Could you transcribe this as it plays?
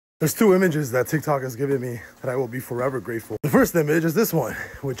There's two images that TikTok has given me that I will be forever grateful. The first image is this one,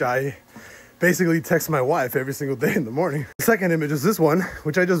 which I basically text my wife every single day in the morning. The second image is this one,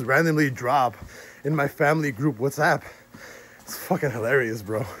 which I just randomly drop in my family group WhatsApp. It's fucking hilarious,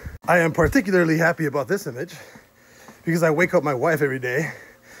 bro. I am particularly happy about this image because I wake up my wife every day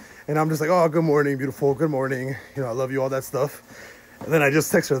and I'm just like, oh, good morning, beautiful, good morning. You know, I love you, all that stuff. And then I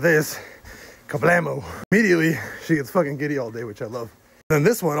just text her this, kablamo. Immediately, she gets fucking giddy all day, which I love. And then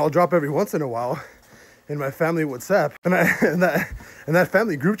this one I'll drop every once in a while in my family WhatsApp, and that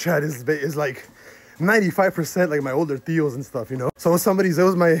family group chat is like 95% like my older tios and stuff, you know. So it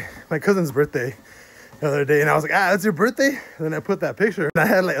was my cousin's birthday the other day, and I was like, that's your birthday? And then I put that picture, and I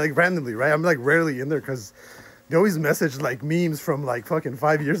had like randomly, right? I'm like rarely in there because they always message like memes from like fucking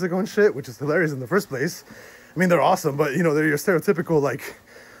 5 years ago and shit, which is hilarious in the first place. I mean, they're awesome, but you know, they're your stereotypical like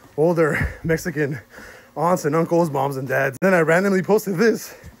older Mexican aunts and uncles, moms and dads. Then I randomly posted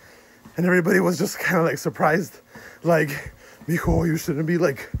this, and everybody was just kind of like surprised, like, mijo, you shouldn't be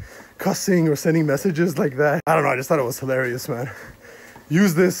like cussing or sending messages like that. I don't know, I just thought it was hilarious, man.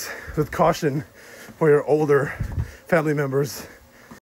 Use this with caution for your older family members.